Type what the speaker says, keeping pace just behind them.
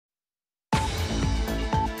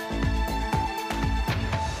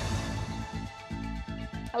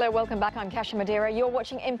Hello, welcome back. I'm Kasia Madeira. You're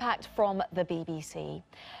watching Impact from the BBC.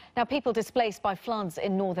 Now, people displaced by floods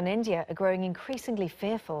in northern India are growing increasingly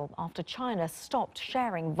fearful after China stopped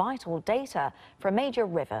sharing vital data for a major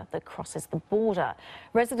river that crosses the border.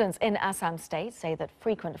 Residents in Assam state say that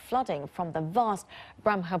frequent flooding from the vast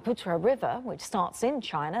Bramhaputra river, which starts in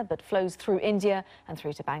China but flows through India and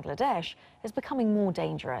through to Bangladesh, is becoming more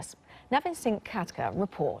dangerous. Navin Singh Katka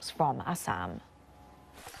reports from Assam.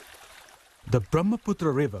 The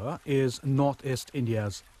Brahmaputra River is northeast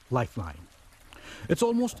India's lifeline. It's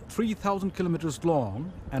almost 3,000 kilometers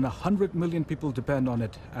long and 100 million people depend on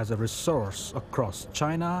it as a resource across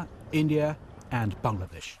China, India and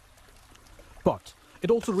Bangladesh. But it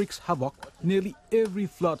also wreaks havoc nearly every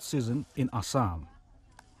flood season in Assam.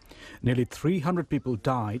 Nearly 300 people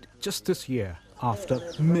died just this year after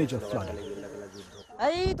major flooding.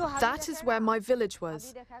 That is where my village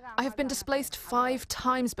was. I have been displaced 5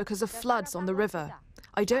 times because of floods on the river.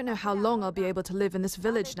 I don't know how long I'll be able to live in this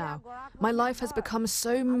village now. My life has become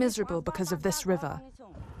so miserable because of this river.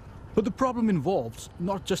 But the problem involves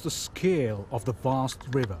not just the scale of the vast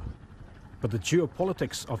river, but the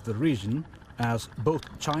geopolitics of the region as both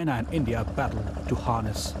China and India battle to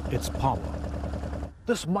harness its power.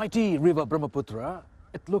 This mighty river Brahmaputra,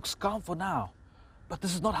 it looks calm for now, but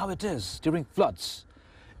this is not how it is during floods.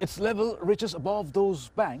 Its level reaches above those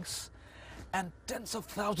banks and tens of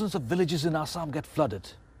thousands of villages in Assam get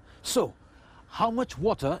flooded. So, how much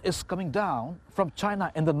water is coming down from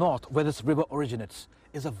China in the north where this river originates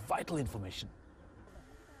is a vital information.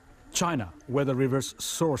 China, where the river's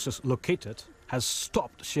source is located, has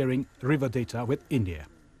stopped sharing river data with India.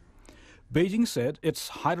 Beijing said its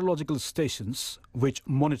hydrological stations, which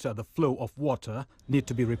monitor the flow of water, need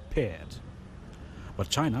to be repaired. But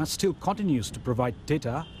China still continues to provide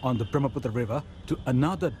data on the Brahmaputra River to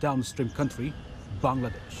another downstream country,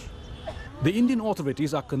 Bangladesh. The Indian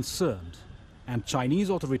authorities are concerned, and Chinese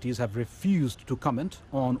authorities have refused to comment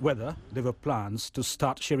on whether there were plans to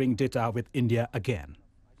start sharing data with India again.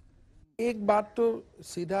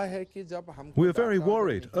 We're very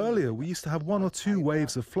worried. Earlier, we used to have 1 or 2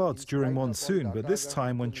 waves of floods during monsoon, but this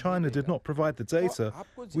time, when China did not provide the data,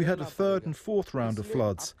 we had a 3rd and 4th round of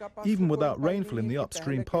floods, even without rainfall in the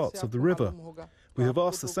upstream parts of the river. We have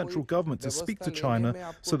asked the central government to speak to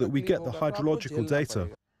China so that we get the hydrological data.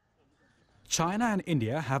 China and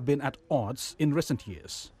India have been at odds in recent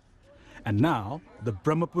years. And now, the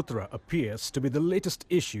Brahmaputra appears to be the latest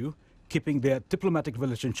issue keeping their diplomatic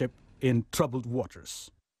relationship in troubled waters.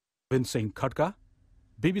 Navin Singh Katka,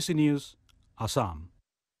 BBC News, Assam.